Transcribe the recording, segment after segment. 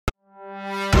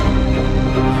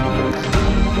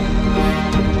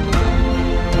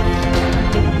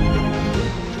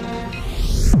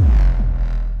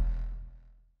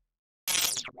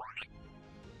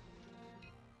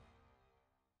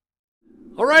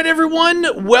Alright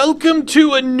everyone, welcome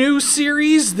to a new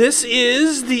series. This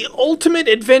is the Ultimate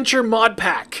Adventure Mod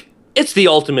Pack. It's the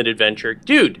Ultimate Adventure.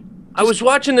 Dude, I was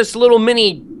watching this little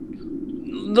mini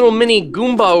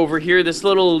Goomba over here, this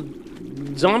little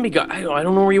zombie guy. I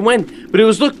don't know where he went, but it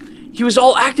was, look, he was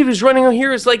all active. He was running on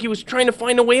here. It's like he was trying to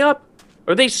find a way up.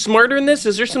 Are they smarter in this?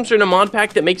 Is there some sort of mod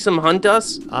pack that makes them hunt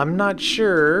us? I'm not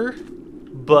sure,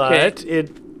 but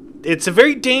it's a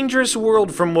very dangerous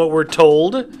world from what we're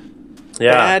told.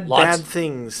 Yeah, bad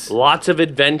things. Lots of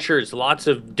adventures, lots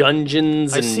of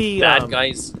dungeons and bad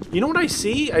guys. You know what I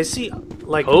see? I see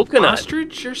like coconut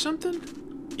ostrich or something.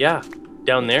 Yeah,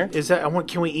 down there. Is that?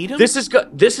 Can we eat him? This has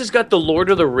got the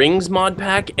Lord of the Rings mod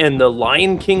pack and the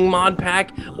Lion King mod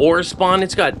pack. Ore spawn.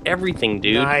 It's got everything,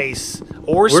 dude. Nice.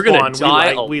 Ore spawn. We're gonna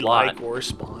die we like ore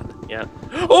spawn. Yeah.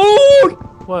 Oh!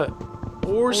 What?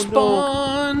 Ore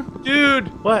spawn. No.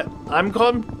 Dude. What? I'm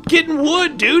getting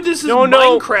wood, dude. This is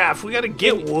Minecraft. We gotta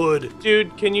get wood.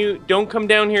 Dude, don't come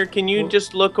down here. Can you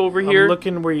just look over here? I'm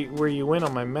looking where you went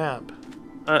on my map.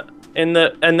 And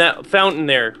that fountain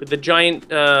there with the giant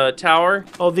tower.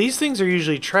 Oh, these things are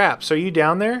usually traps. Are you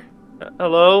down there?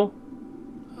 Hello?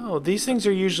 Oh, these things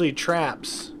are usually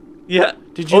traps. Yeah.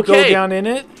 Did you go down in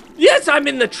it? Yes, I'm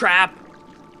in the trap.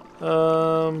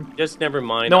 Just never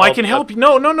mind. No, I can help you.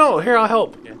 No. Here, I'll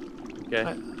help.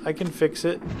 Okay. I can fix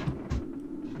it.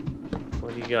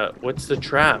 What do you got? What's the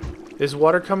trap? Is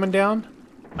water coming down?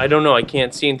 I don't know. I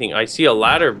can't see anything. I see a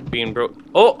ladder being broke.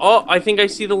 Oh! I think I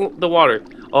see the water.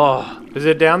 Oh, is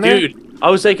it down there? Dude,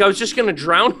 I was just gonna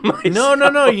drown myself.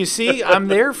 No. You see, I'm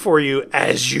there for you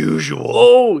as usual.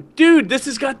 Oh, dude, this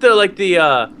has got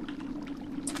the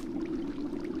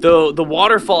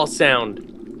waterfall sound.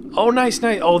 Oh, nice.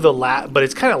 Oh, but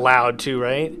it's kind of loud too,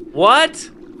 right? What?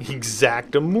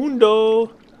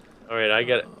 Exactamundo. All right,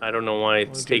 I don't know why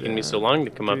it's taking me so long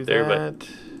to come up there, but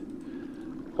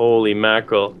holy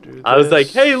mackerel! I was like,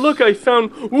 hey, look, I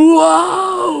found.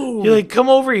 Whoa! You're like, come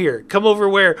over here. Come over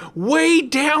where? Way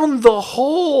down the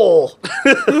hole.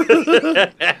 All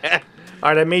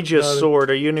right, I made you a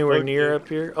sword. Are you anywhere near up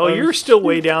here? Oh, you're still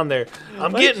way down there.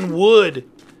 I'm getting wood.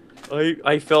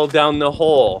 I fell down the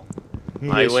hole.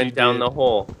 Yes, I went down the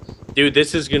hole. Dude,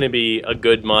 this is going to be a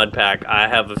good mod pack. I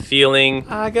have a feeling.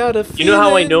 I got a feeling. You know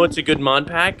how I know it's a good mod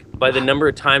pack? By the number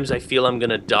of times I feel I'm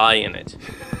going to die in it.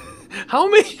 How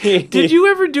many? Did you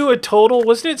ever do a total?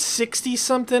 Wasn't it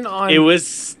 60-something on? It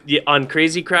was, on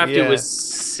Crazy Craft, it was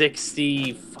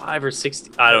 65 or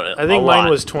 60. I don't know. I think mine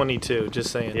was 22,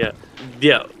 just saying.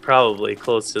 Yeah, probably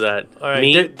close to that. All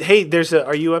right. Hey,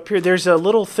 are you up here? There's a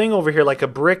little thing over here, like a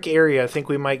brick area. I think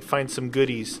we might find some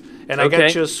goodies. And I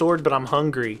got you a sword, but I'm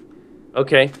hungry.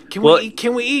 Okay.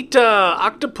 Can we eat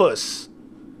octopus?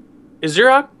 Is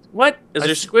there what? Is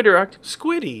there squid or octopus?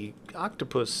 Squiddy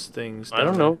octopus things. I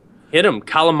don't know. Hit him,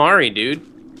 calamari, dude.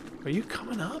 Are you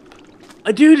coming up?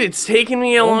 Dude, it's taking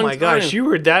me a long time. Oh my gosh, you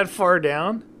were that far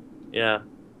down? Yeah.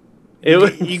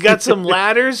 You got some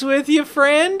ladders with you,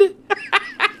 friend?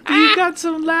 You got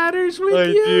some ladders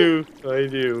with you? I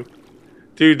do.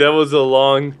 Dude, that was a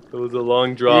long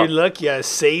drop. You're lucky I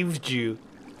saved you.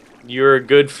 You're a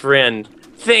good friend.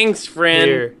 Thanks, friend.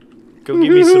 Here, go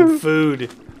get me some food.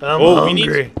 I'm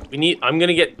hungry. I'm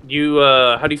gonna get you.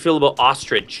 How do you feel about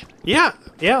ostrich? Yeah,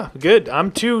 good.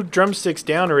 I'm 2 drumsticks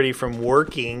down already from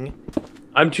working.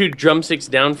 I'm 2 drumsticks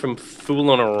down from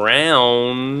fooling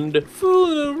around.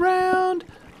 Fooling around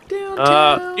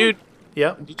downtown. Dude.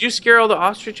 Yeah. Did you scare all the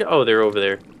ostrich? Oh, they're over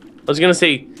there. I was gonna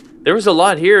say there was a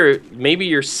lot here. Maybe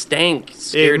your stank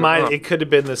scared them. It could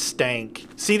have been the stank.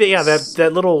 See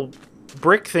that little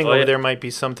brick thing over there might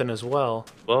be something as well.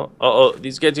 Well,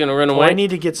 these guys are gonna run away. I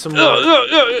need to get some more.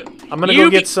 I'm gonna go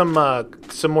get some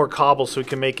more cobble so we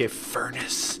can make a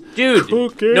furnace. Dude,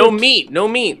 no meat.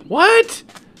 What?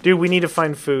 Dude, we need to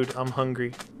find food. I'm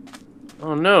hungry.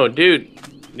 Oh no, dude.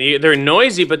 They're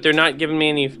noisy, but they're not giving me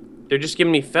any. They're just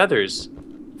giving me feathers.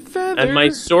 And my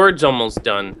sword's almost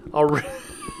done.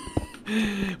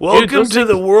 Welcome to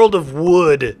the world of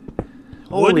wood.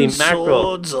 Holy Wooden mackerel.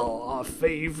 Swords are our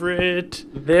favorite.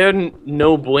 They're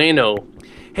no bueno.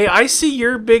 Hey, I see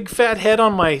your big fat head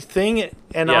on my thing,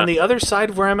 and on the other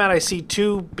side where I'm at, I see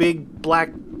 2 big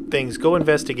black things. Go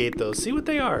investigate those. See what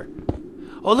they are.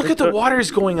 Oh, look at the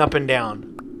water's going up and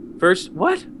down. First,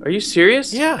 what? Are you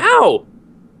serious? Yeah. Ow!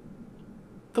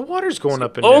 The water's going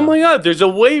up and down. Oh my god, there's a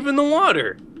wave in the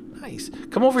water. Nice.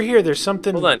 Come over here. There's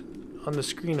something on the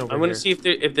screen over here. I want to see if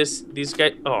these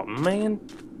guys. Oh man,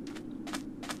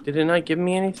 did it not give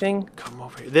me anything? Come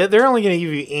over here. They're only gonna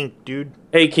give you ink, dude.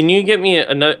 Hey, can you get me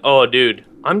another? Oh, dude,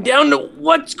 I'm down to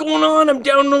what's going on? I'm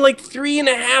down to like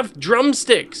 3.5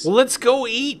 drumsticks. Well, let's go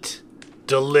eat.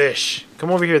 Delish.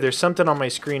 Come over here. There's something on my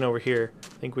screen over here. I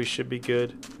think we should be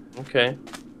good. Okay.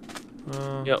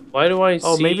 Yeah, why do I see...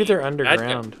 Oh, maybe they're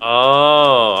underground.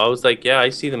 Oh, I was like, yeah, I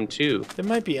see them too. They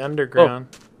might be underground.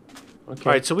 Oh. Okay.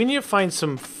 All right, so we need to find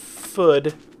some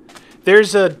food.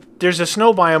 There's a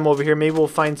snow biome over here. Maybe we'll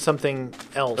find something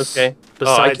else. Okay.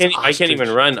 Besides I can't even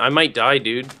run. I might die,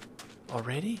 dude.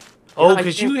 Already? Yeah, Oh,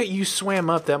 because you swam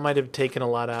up. That might have taken a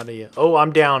lot out of you. Oh,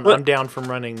 I'm down. What? I'm down from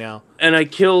running now. And I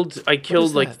killed like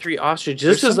that? 3 ostriches.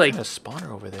 There's This is some like kind of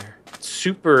spawner over there.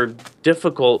 super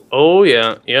difficult. Oh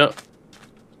yeah, yeah.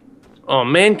 Oh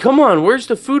man, come on. Where's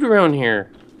the food around here?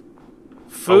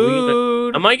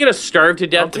 Food. Am I gonna starve to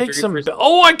death? I'll take some.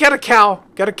 Oh, I got a cow.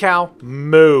 Got a cow.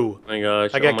 Moo. Oh my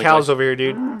gosh. I got cows over here,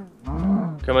 dude.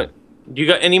 Come on. Do you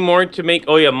got any more to make?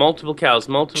 Oh yeah, multiple cows,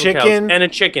 cows, and a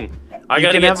chicken. I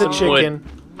gotta get some wood.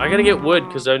 I gotta get wood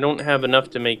because I don't have enough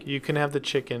to make. You can have the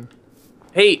chicken.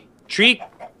 Hey, tree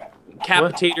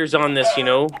capitators on this, you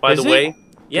know. By the way, Did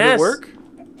yes. it work?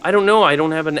 I don't know. I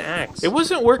don't have an axe. It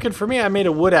wasn't working for me. I made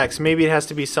a wood axe. Maybe it has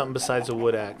to be something besides a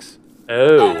wood axe.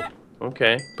 Oh,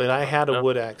 okay. But I had a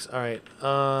wood axe. All right.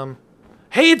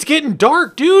 Hey, it's getting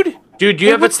dark, dude. Dude, do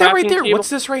you have what's a that right crafting there? table? What's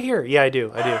this right here? Yeah, I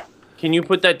do. I do. Can you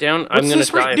put that down? What's I'm gonna this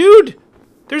die. right, dude?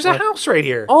 There's a house right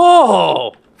here.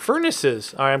 Oh,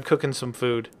 Furnaces. All right, I'm cooking some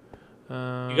food.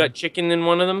 you got chicken in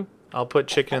one of them? I'll put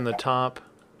chicken in the top.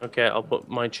 Okay, I'll put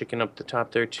my chicken up the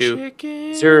top there too. Chicken.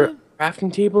 Is there a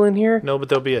crafting table in here? No, but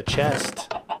there'll be a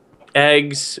chest.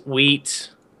 Eggs, wheat.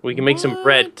 We can make some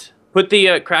bread. What? Put the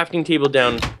crafting table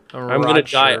down. I'm gonna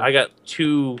die. I got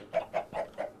 2.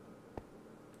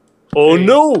 Oh Hey.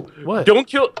 no! What? Don't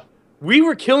kill. We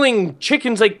were killing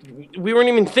chickens like we weren't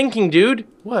even thinking, dude.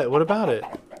 What? What about it?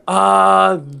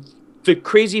 The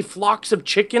crazy flocks of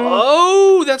chicken.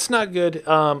 Oh, that's not good.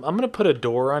 I'm gonna put a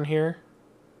door on here,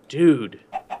 Dude.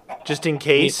 just in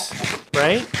case,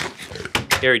 right?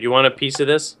 Here, do you want a piece of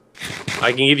this? I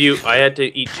can give you. I had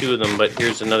to eat 2 of them, but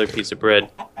here's another piece of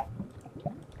bread.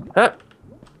 Huh?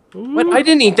 What? I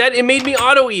didn't eat that. It made me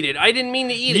auto eat it. I didn't mean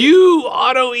to eat it. You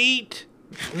auto eat.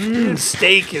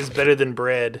 Steak is better than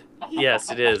bread.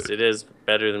 Yes, it is. It is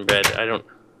better than bread. I don't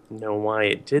know why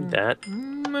it did that.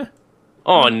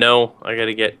 Oh no! I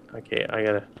gotta get. Okay, I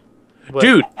gotta. What?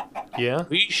 Dude, Yeah.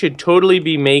 we should totally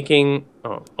be making.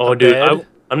 Oh, A dude, bed?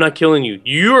 I'm not killing you.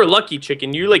 You're lucky,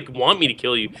 chicken. You like want me to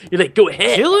kill you. You're like, go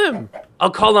ahead. Kill him. I'll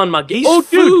call on my. He's Dude,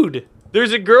 food.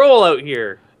 there's a girl out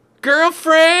here.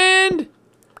 Girlfriend.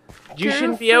 You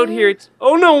shouldn't be out here. It's,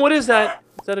 oh no! What is that?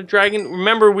 Is that a dragon?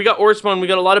 Remember, we got Orsmon. We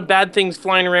got a lot of bad things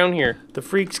flying around here. The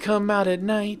freaks come out at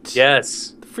night.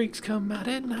 Yes. The freaks come out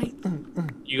at night.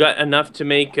 You got enough to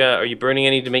make? Are you burning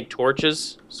any to make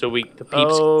torches so the peeps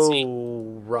can see?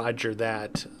 Oh, Roger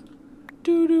that.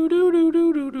 Do do do do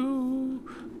do do do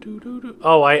do do do.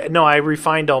 Oh, I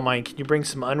refined all mine. Can you bring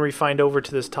some unrefined over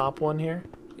to this top one here?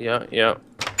 Yeah, yeah.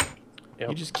 Yep.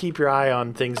 You just keep your eye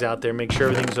on things out there. Make sure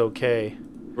everything's okay.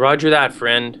 Roger that,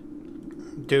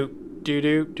 friend. Do.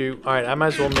 All right, I might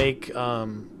as well make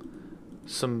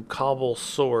some cobble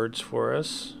swords for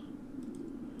us.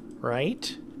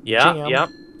 Right? Yeah, Jam. yeah.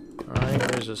 All right,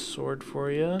 there's a sword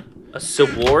for you. A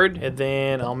sword? And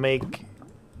then I'll make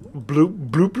bloop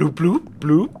bloop bloop bloop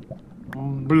bloop.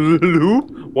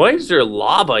 Bloop. Why is there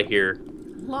lava here?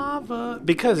 Lava,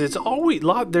 because it's always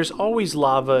there's always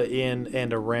lava in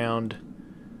and around.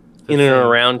 In and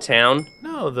around town?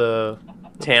 No, the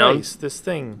Town? place, this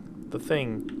thing, the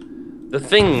thing. The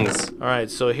things. All right,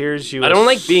 so here's you. I don't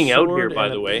like being out here, sword by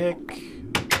and the a way.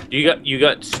 pick. You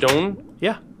got stone?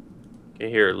 Yeah. Okay,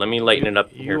 here, let me lighten it up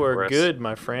here You for are us. good,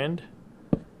 my friend.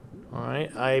 All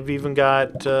right, I've even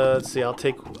got. Let's see, I'll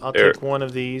take There. one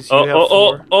of these. You have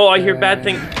four. Oh! I hear bad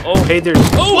things. Oh, Hey, there's.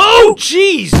 Whoa,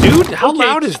 jeez, dude! How Okay.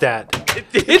 loud is that?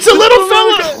 It's a little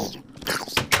fella.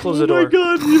 Close the door. Oh my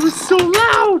God, he was so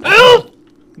loud. Oh!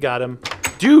 Got him,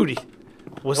 dude.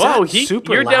 Was Wow, that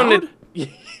super you're loud? down to.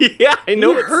 Yeah, I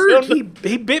know. He it hurt. sounded-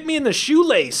 He bit me in the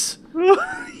shoelace.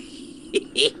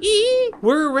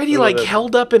 We're already Oh, like that's-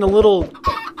 held up in a little.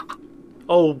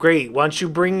 Oh, great! Why don't you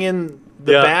bring in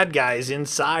the Yeah. bad guys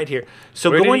inside here? So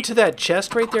Where go did he- into that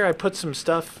chest right there. I put some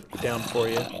stuff down for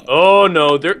you. Oh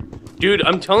no, dude,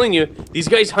 I'm telling you, these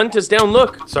guys hunt us down.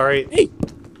 Look, Sorry. hey,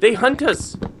 they hunt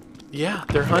us. Yeah,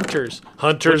 they're hunters.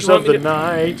 Hunters want of me the to-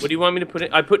 night. What do you want me to put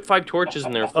in? I put 5 torches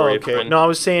in there Oh, for you, okay. friend. No, I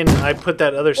was saying I put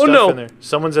that other stuff no. in there.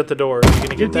 Someone's at the door. Are you gonna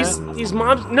get Dude, that? these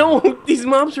mobs, no, these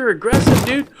mobs are aggressive,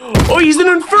 dude. Oh, he's an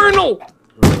infernal.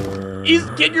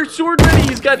 Get your sword ready.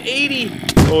 He's got 80.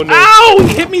 Oh no. Ow!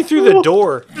 He hit me through the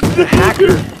door. The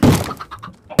hacker.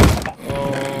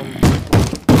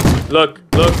 Look,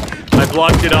 I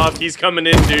blocked it off. He's coming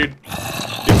in, dude.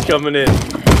 Just coming in.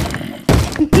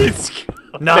 It's coming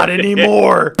Not in.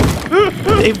 anymore.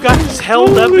 They've got us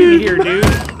held up in here, dude.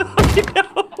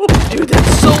 Dude,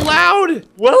 that's so loud.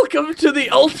 Welcome to the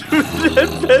ultimate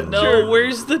adventure. No,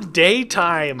 where's the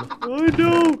daytime? I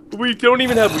know. We don't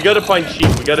even have. We gotta find sheep.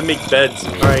 We gotta make beds.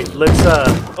 All right, let's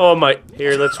Oh my.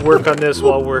 here. Let's work on this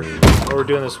while we're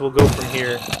doing this. We'll go from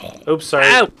here. Oops, sorry.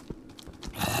 Ow. All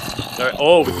right.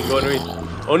 Oh, we can go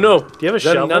underneath. Oh no. Do you have a Is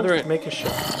that shovel? another- Make a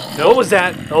shovel. No. What was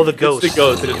that? Oh, the ghost. It's the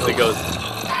ghost. It's the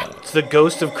ghost. It's the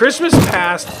ghost of Christmas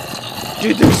past.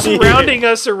 Dude, they're surrounding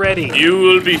us already. You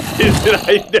will be visited.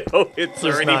 I know. It's This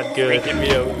is already not good. freaking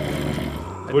me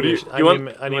out. What do you? I You want?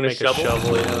 need You to want a make a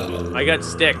shovel. Yeah. I got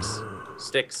sticks.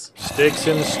 Sticks. Sticks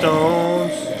and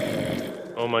stones.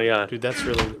 Oh my god. Dude, that's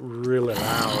really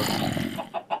loud.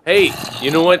 Hey,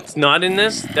 you know what's not in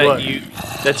this? What?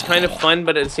 That's kind of fun,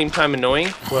 but at the same time annoying.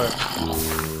 What?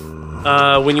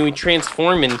 When you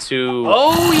transform into.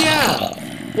 Oh yeah.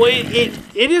 Well,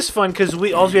 it is fun because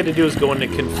all we had to do was go into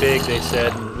config. They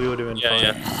said, and we would have been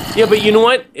fine. Yeah, but you know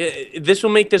what? This will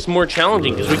make this more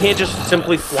challenging because we can't just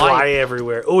simply Fly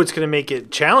everywhere. Oh, it's gonna make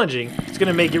it challenging. It's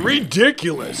gonna make it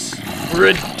ridiculous.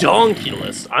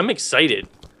 Redonkulous. I'm excited.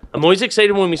 I'm always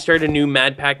excited when we start a new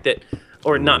Mad Pack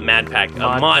or not Mad Pack, a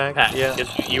Mod Pack. yeah.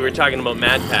 'Cause you were talking about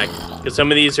Mad Pack because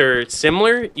some of these are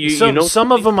similar. You know,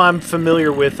 Some of them I'm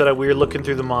familiar with that we were looking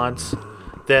through the mods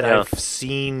that Yeah. I've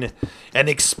seen and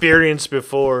experienced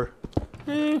before.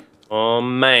 Oh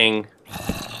man,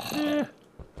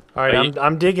 All right,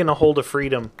 I'm digging a hold of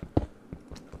freedom.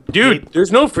 dude,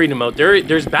 there's no freedom out there.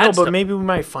 There's bad No, stuff. but maybe we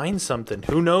might find something.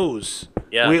 Who knows?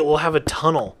 Yeah. We'll have a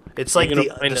tunnel. It's like gonna the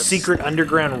find a secret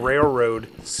underground railroad.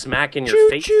 Smack in your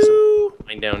face. Choo-choo.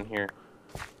 Mine down here.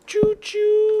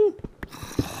 Choo-choo.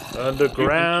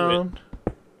 Underground.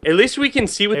 At least we can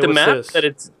see with Hey, the what's map this? that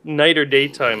it's night or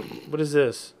daytime. What is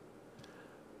this?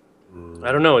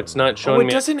 I don't know. It's not Oh, showing it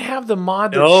me. doesn't have the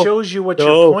mod that No. shows you what No.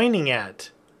 you're pointing at.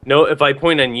 No, if I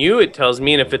point on you, it tells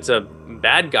me, and if it's a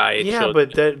bad guy, it Yeah, shows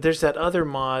but me. there's that other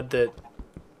mod that...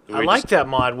 I We like just- that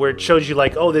mod where it shows you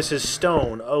like, oh, this is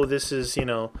stone. Oh, this is,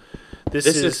 this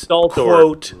is Staltor.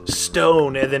 quote,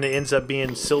 stone, and then it ends up being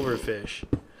silverfish.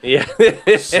 Yeah.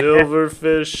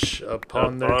 Silverfish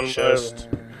upon their chest.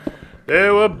 They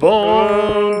were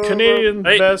born Canadian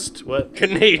Hey. best. What?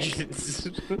 Canadians.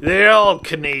 They're all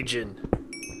Canadian.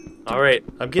 All right.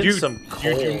 I'm getting Dude, some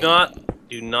coal. You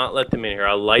do not let them in here.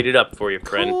 I'll light it up for you,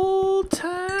 friend. Coal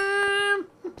time.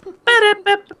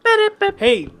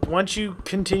 Hey, once you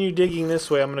continue digging this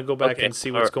way, I'm gonna go back Okay, and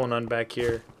see what's alright. going on back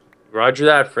here. Roger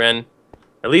that, friend.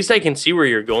 At least I can see where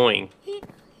you're going.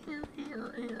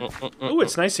 Oh,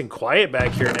 it's nice and quiet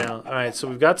back here now. All right, so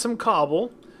we've got some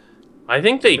cobble. I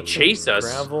think they chase us.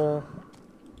 Gravel.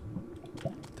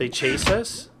 They chase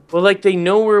us? Well, like they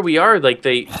know where we are. Like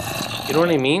you know what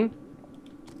I mean?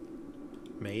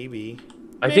 Maybe.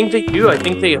 I think they do. I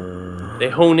think they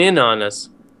hone in on us,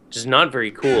 which is not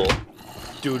very cool.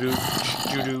 Doo doo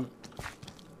doo doo.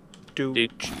 Doo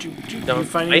Dude, doo doo. don't- You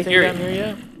find I anything hear down it. here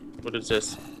yet? What is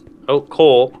this? Oh,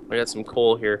 coal. I got some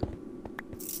coal here.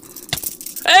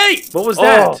 Hey! What was Oh,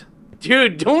 that?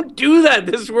 dude, don't do that.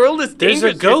 This world is There's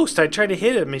dangerous. a ghost. I tried to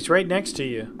hit him. He's right next to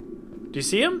you. Do you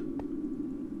see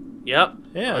him? Yep.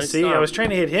 Yeah, I see, saw I him. was trying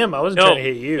to hit him. I wasn't No, trying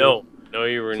to hit you. no,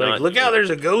 you were It's not. like, look out, there's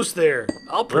a ghost there.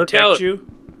 I'll out. protect you.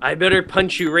 I better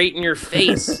punch you right in your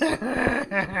face.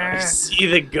 I see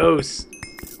the ghost.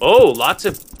 Oh, lots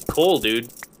of coal, dude.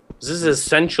 This is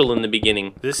essential in the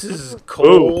beginning. This is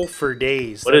coal for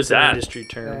days. What That's is that? An industry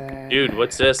term. Dude,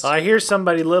 what's this? I hear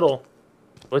somebody little.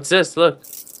 What's this? Look.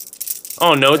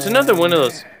 Oh, no, it's another one of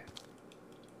those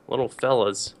little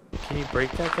fellas. Can you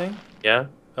break that thing? Yeah?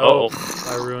 Oh, Uh-oh.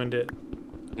 I ruined it.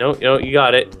 No, you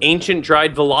got it. Ancient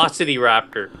dried velocity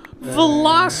raptor.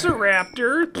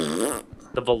 Velociraptor.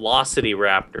 The velocity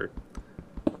raptor.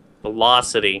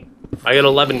 Velocity. I got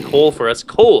 11 coal for us.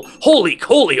 Coal. Holy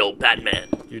colio, Batman.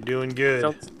 You're doing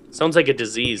good. Sounds like a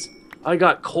disease. I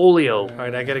got colio. All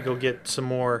right, I gotta go get some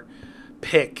more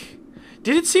pick.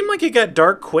 Did it seem like it got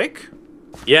dark quick?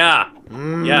 Yeah.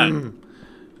 Yeah.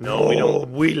 No, we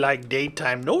don't. We like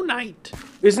daytime, no night.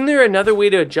 Isn't there another way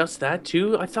to adjust that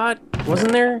too? I thought.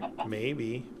 Wasn't there?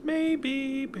 Maybe,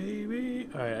 baby.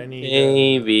 All right, I need.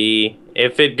 Maybe.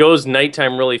 If it goes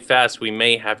nighttime really fast, we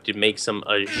may have to make some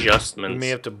adjustments. We may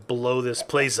have to blow this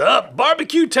place up.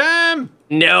 Barbecue time.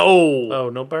 No. Oh,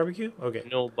 no barbecue? Okay.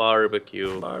 No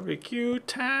barbecue. Barbecue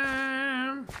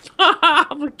time.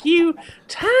 Barbecue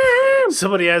time.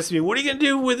 Somebody asked me, what are you going to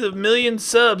do with 1 million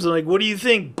subs? I'm like, what do you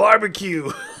think?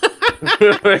 Barbecue.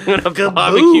 We're gonna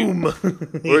barbecue.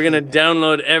 Kaboom! We're gonna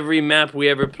download every map we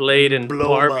ever played and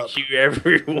Blow 'em up. barbecue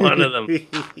every one of them.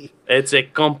 It's a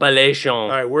compilation. All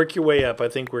right, work your way up. I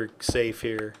think we're safe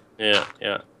here. Yeah.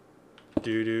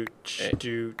 Do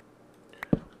do.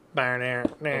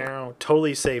 Now,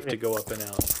 totally safe to go up and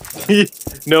out.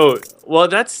 No, well,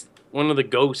 that's one of the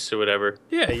ghosts or whatever.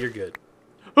 Yeah, you're good.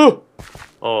 Oh,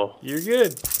 You're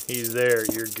good. He's there.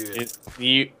 You're good.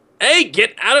 Hey,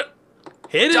 get out of...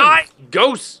 Hit him. Die,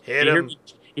 ghosts! Hit you him.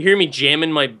 You hear me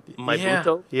jamming my Yeah,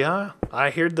 buto? yeah. I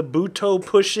heard the buto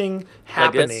pushing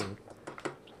Like this? happening.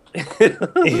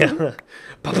 Yeah.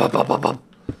 Pop, pop, pop, pop, pop.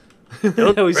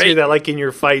 I always hear that like in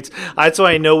your fights. That's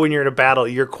why I know when you're in a battle.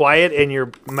 You're quiet and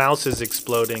your mouse is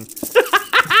exploding.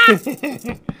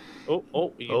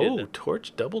 Oh, you did that.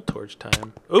 Torch, double torch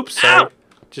time. Oops, sorry. Ow!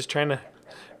 Just trying to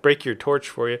break your torch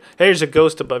for you. Hey, there's a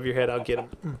ghost above your head. I'll get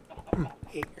him.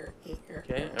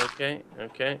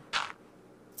 Okay.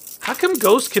 How come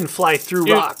ghosts can fly through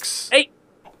Dude, rocks? Hey!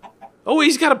 Oh,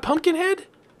 he's got a pumpkin head?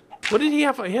 What did he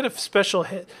have? He had a special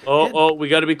head. Oh, we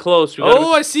gotta be close.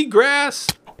 I see grass.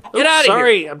 Get out of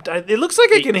sorry. It looks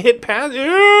like I can hit past.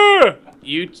 Yeah!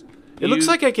 It looks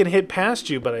like I can hit past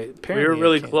you, but apparently we were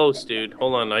really I can't. close, dude.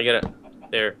 Hold on, I gotta...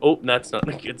 There. Oh, that's not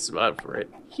a good spot for it.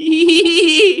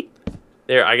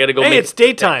 There, I gotta go Hey, it's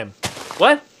daytime.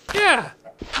 What? Yeah.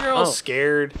 You're all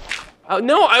scared. Oh,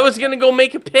 no, I was gonna go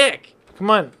make a pick. Come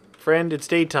on, friend. It's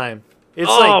daytime. It's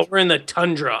Oh, we're in the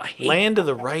tundra. I hate land of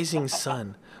the rising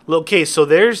sun. Okay, so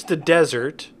there's the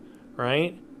desert,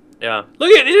 right? Yeah.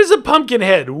 Look at it is a pumpkin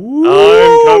head. Woo!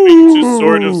 I'm coming to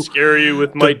sort of scare you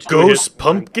with my the ghost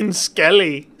pumpkin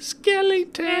skeleton.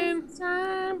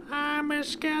 I'm a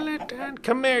skeleton.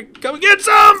 Come here. Come get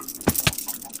some.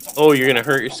 Oh, you're gonna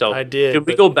hurt yourself. I did. Did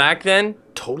we go back then?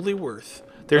 Totally worth.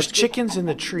 There's chickens in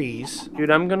the trees. Dude,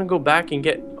 I'm gonna go back and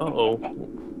get...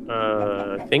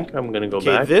 I think I'm gonna go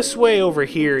Okay, back. this way over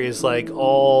here is like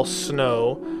all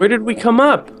snow. Where did we come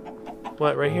up?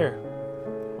 What, right here?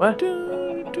 What?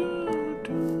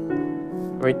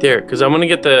 Right there, because I'm gonna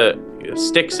get the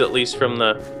sticks at least from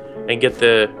the... and get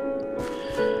the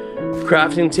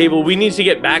crafting table. We need to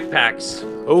get backpacks.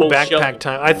 Oh, Full backpack shelf.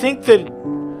 time. I think that...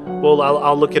 Well,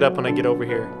 I'll look it up when I get over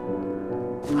here.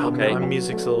 Okay. My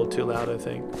music's a little too loud, I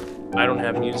think. I don't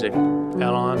have music.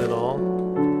 Not on at all.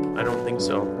 I don't think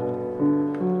so.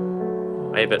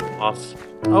 I have it off.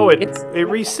 Oh, it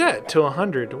reset to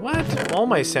 100. What? All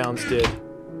my sounds did.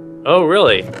 Oh,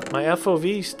 really? My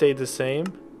FOV stayed the same.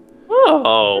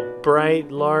 Oh.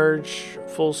 Bright, large,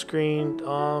 full screen,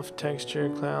 off, texture,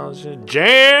 clouds,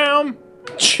 jam!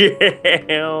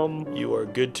 Jam. You are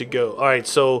good to go. All right,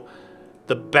 so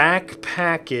the back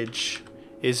package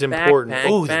is important.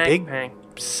 Oh, the big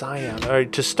Scion. All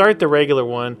right, to start the regular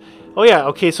one. Oh yeah,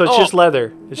 okay, so it's just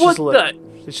leather. It's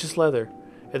It's just leather.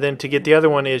 And then to get the other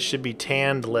one, it should be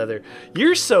tanned leather.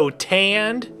 You're so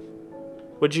tanned.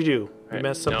 What'd you do? You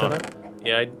messed something up?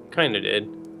 Yeah, I kind of did.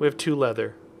 We have 2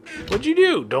 leather. What'd you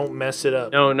do? Don't mess it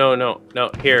up.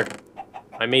 No. Here.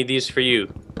 I made these for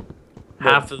you.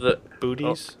 Half of the...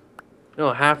 Booties?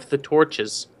 No, half the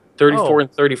torches. 34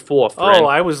 and 34, friend. Oh,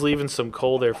 I was leaving some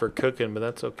coal there for cooking, but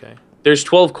that's okay. There's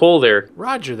 12 coal there.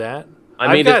 Roger that.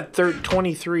 I got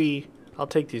 23. I'll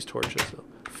take these torches, though.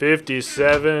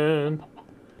 57.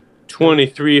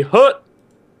 23 hut.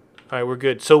 All right, we're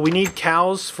good. So we need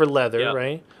cows for leather,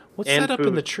 right? What's And that up in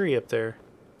food. the tree up there?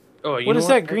 Oh, you What know is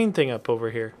that green thing up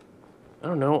over here? I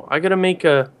don't know. I gotta make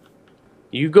a...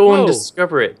 You go and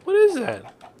discover it. What is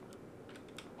that?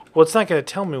 Well, it's not going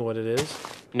to tell me what it is.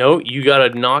 No, you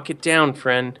gotta knock it down,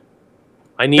 friend.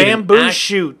 I need Bamboo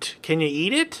shoot. Can you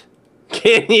eat it?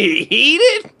 Can you eat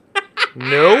it?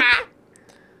 Nope.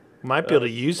 Might be able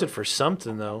to use it for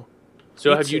something, though.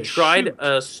 So It's have you a tried shoot.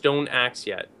 a stone axe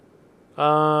yet?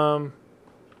 I'll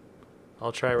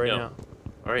try right now.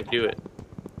 All right, do it.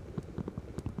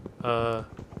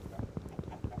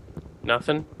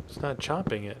 Nothing? It's not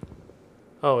chopping it.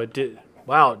 Oh, it did.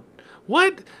 Wow.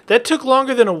 What? That took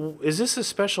longer than a... Is this a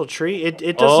special tree? It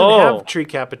doesn't have tree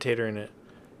capitator in it.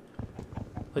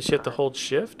 Unless you have to hold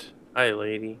shift. Hi,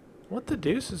 lady. What the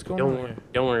deuce is going on here?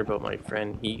 Don't worry about my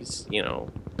friend. He's,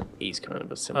 he's kind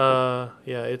of a simple...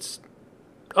 Yeah, it's...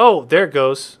 Oh, there it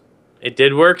goes. It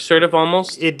did work, sort of,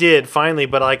 almost? It did, finally,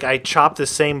 but like I chopped the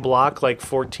same block like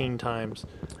 14 times.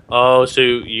 Oh, so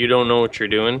you don't know what you're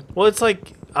doing? Well, it's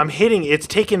like I'm hitting... It's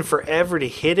taken forever to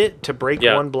hit it, to break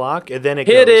one block, and then it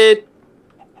goes. Hit it!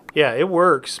 Yeah, it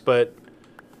works, but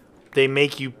they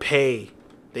make you pay.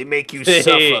 They make you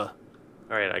suffer.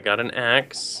 All right, I got an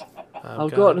axe.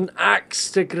 I've got an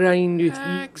axe to grind with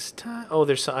axe time. Oh,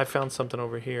 I found something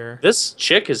over here. This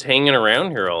chick is hanging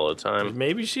around here all the time.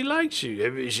 Maybe she likes you.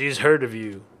 Maybe she's heard of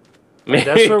you. Right,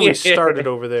 that's where we started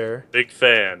over there. Big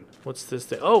fan. What's this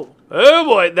thing? Oh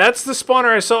boy, that's the spawner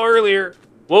I saw earlier.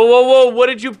 Whoa! What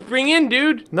did you bring in,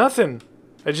 dude? Nothing.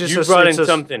 I just you brought in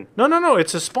something. No.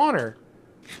 It's a spawner.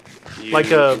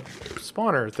 Like a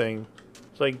spawner thing.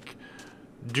 It's like,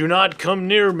 do not come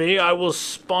near me. I will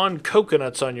spawn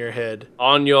coconuts on your head.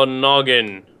 On your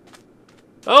noggin.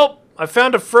 Oh, I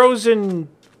found a frozen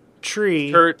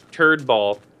tree. Turd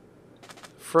ball.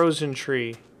 Frozen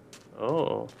tree.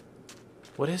 Oh.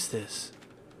 What is this?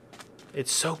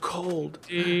 It's so cold.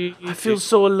 I feel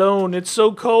so alone. It's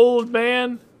so cold,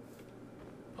 man.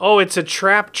 Oh, it's a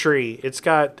trap tree. It's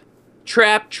got...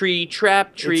 Trap tree. It's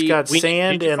got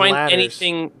sand and ladders.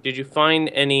 Did you find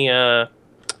any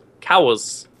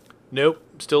cows? Nope.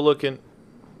 Still looking.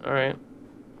 All right.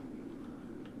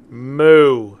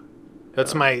 Moo.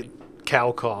 That's my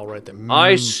cow call right there. Moo.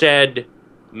 I said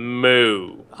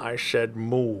moo. I said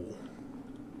moo.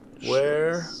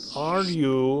 Where are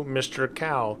you, Mr.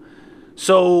 Cow?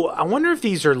 So, I wonder if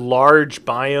these are large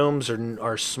biomes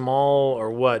or small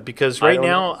or what. Because right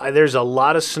now, there's a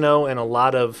lot of snow and a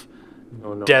lot of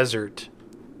desert.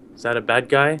 Is that a bad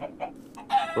guy?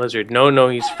 Lizard. No,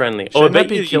 he's friendly. Should I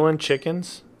be killing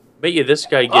chickens? Bet you this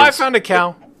guy gets... Oh, I found a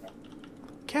cow.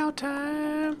 Cow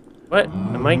time. What?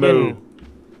 Am I getting...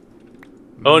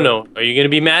 Oh, no. Are you going to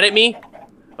be mad at me?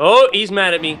 Oh, he's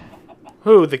mad at me.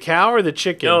 Who, the cow or the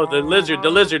chicken? No, the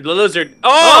lizard.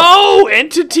 Oh!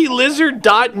 Entity lizard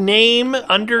dot name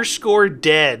 _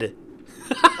 dead.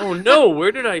 Oh, no.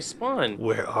 Where did I spawn?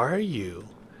 Where are you?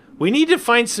 We need to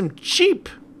find some cheap.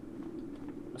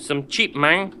 Some cheap,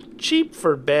 man. Cheap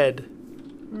for bed.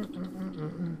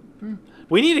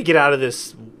 We need to get out of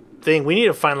this thing. We need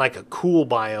to find like a cool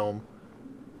biome.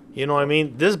 You know what I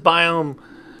mean? This biome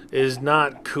is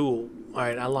not cool.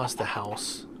 Alright, I lost the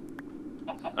house.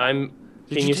 Can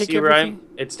you see where I'm?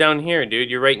 It's down here, dude.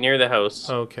 You're right near the house.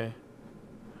 Okay.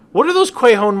 What are those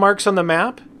Quahone marks on the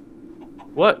map?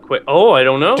 What? Oh, I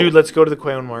don't know. Dude, let's go to the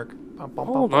Quahone mark.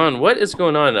 Hold on. What is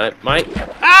going on?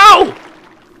 Ow!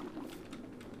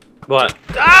 What?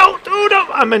 Ow! Dude,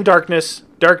 I'm in darkness.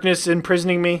 Darkness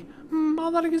imprisoning me.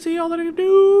 All that I can see, all that I can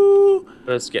do.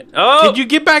 Let's get... Oh! Could you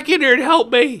get back in here and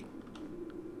help me?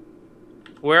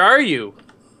 Where are you?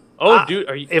 Oh, dude,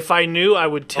 are you... If I knew, I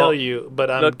would tell you, but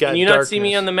I'm got Can you not see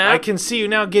me on the map? I can see you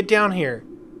now. Get down here.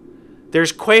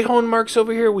 There's Quahone marks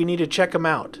over here. We need to check them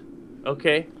out.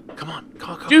 Okay. Come on.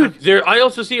 Dude, I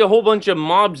also see a whole bunch of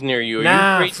mobs near you.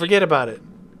 Nah, forget about it.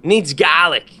 Needs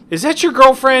garlic. Is that your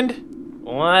girlfriend?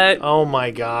 What? Oh my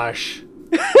gosh.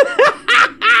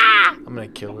 I'm gonna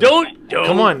kill her. Don't.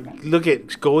 Come on,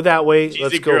 go that way. She's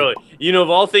Let's a go. girl. You know, of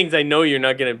all things, I know you're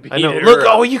not gonna beat her. I know. Look,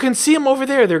 oh, you can see them over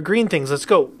there. They're green things. Let's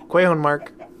go. Quahone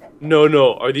mark.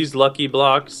 No. Are these lucky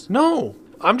blocks? No,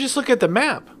 I'm just looking at the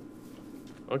map.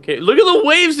 Okay, look at the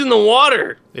waves in the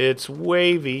water. It's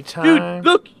wavy time. Dude,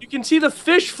 look, you can see the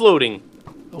fish floating.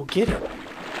 Oh, get it.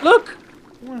 Look.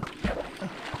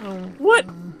 What?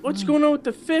 What's going on with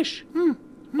the fish? Oh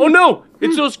no,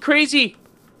 it's those crazy.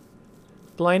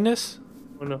 Blindness?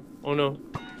 Oh no.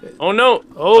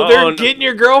 Oh, they're getting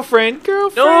your girlfriend.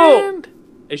 No.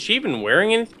 Is she even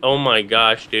wearing anything? Oh my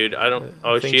gosh, dude. I don't...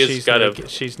 Oh, she has got naked.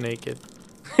 She's naked.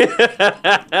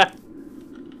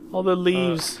 All the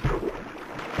leaves.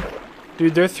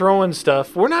 Dude, they're throwing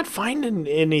stuff. We're not finding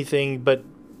anything but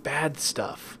bad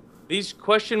stuff. These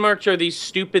question marks are these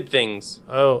stupid things.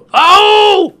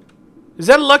 Oh! Is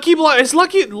that a lucky block? It's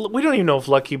lucky... We don't even know if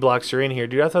lucky blocks are in here,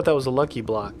 dude. I thought that was a lucky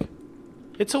block.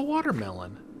 It's a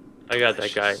watermelon. I got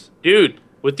that guy. Dude,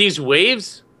 with these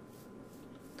waves...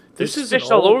 There's fish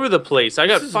all over the place. I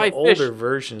got 5 fish. Older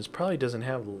versions probably doesn't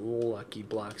have lucky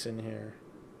blocks in here.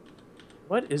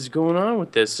 What is going on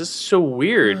with this? This is so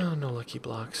weird. Oh, no lucky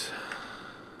blocks.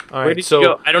 All right, where did you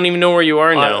go? I don't even know where you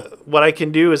are now. What I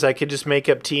can do is I could just make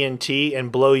up TNT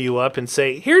and blow you up and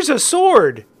say, "Here's a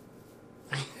sword."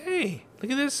 Hey,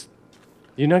 look at this.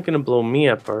 You're not gonna blow me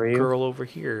up, are you? Girl over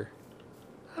here.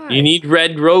 Hi. You need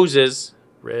red roses.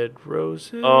 Red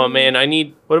roses. Oh man, I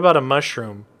need. What about a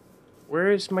mushroom? Where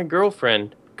is my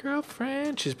girlfriend?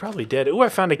 Girlfriend? She's probably dead. Ooh, I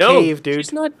found a cave, dude.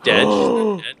 She's not dead. She's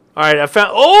not dead. All right, I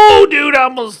found... Oh, dude, I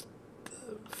almost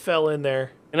fell in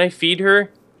there. Can I feed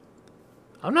her?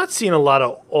 I'm not seeing a lot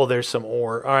of... Oh, there's some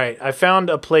ore. All right, I found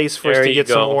a place for us to get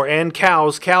some ore. And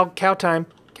cows. Cow time.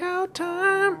 Cow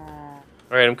time.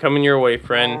 All right, I'm coming your way,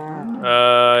 friend.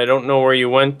 I don't know where you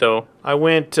went, though. I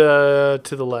went to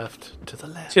the left. To the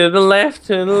left. To the left.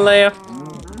 To the left.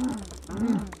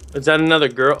 Is that another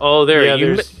girl? Oh, there.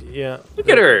 Yeah, Yeah. Look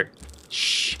at her.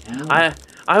 Shh.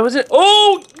 I wasn't.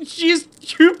 Oh, she's.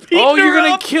 You beat Oh, her you're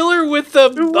gonna up. kill her with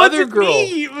the other girl.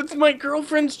 Me. It's my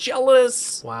girlfriend's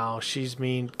jealous. Wow, she's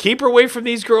mean. Keep her away from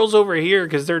these girls over here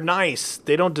because they're nice.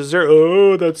 They don't deserve.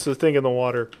 Oh, that's the thing in the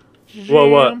water. Whoa,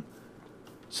 what?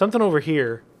 Something over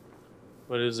here.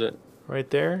 What is it? Right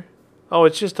there. Oh,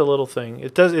 it's just a little thing.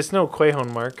 It does. It's no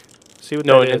Quajon mark. See what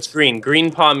No, that is? it's green.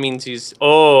 Green paw means he's.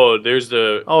 Oh, there's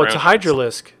the. Oh, it's a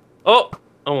hydralisk. Oh.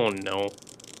 Oh no.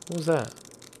 What was that?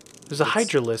 There's a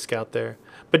hydralisk out there.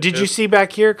 But did you see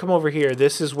back here? Come over here.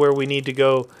 This is where we need to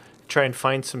go try and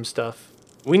find some stuff.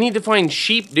 We need to find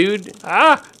sheep, dude.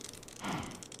 Ah!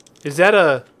 Is that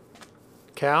a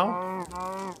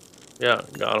cow? Yeah,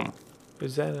 got him.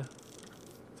 Is that a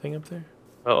thing up there?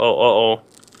 Uh-oh.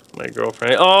 My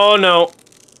girlfriend. Oh, no.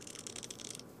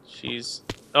 She's...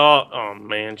 Oh,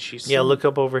 man. She's Yeah, so, look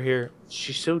up over here.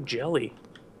 She's so jelly.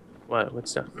 What?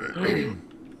 What's that?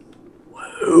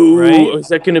 Whoa. Right? Is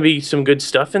that going to be some good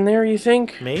stuff in there, you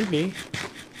think? Maybe.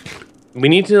 We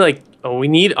need to, like... Oh, we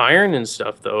need iron and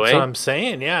stuff, though, That's eh? what I'm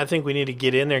saying. Yeah, I think we need to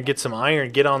get in there, get some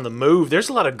iron, get on the move. There's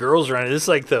a lot of girls around. This is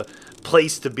like the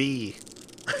place to be.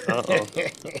 Uh-oh.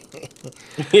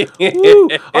 Woo.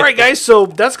 All right, guys, so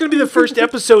that's going to be the first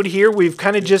episode here. We've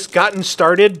kind of just gotten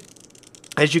started.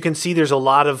 As you can see, there's a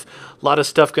lot of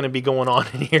stuff going to be going on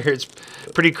in here. It's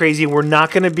pretty crazy. We're not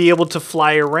going to be able to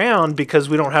fly around because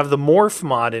we don't have the morph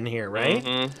mod in here, right?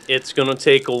 Mm-hmm. It's going to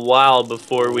take a while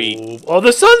before we... Oh,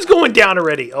 the sun's going down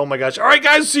already. Oh, my gosh. All right,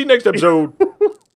 guys, see you next episode.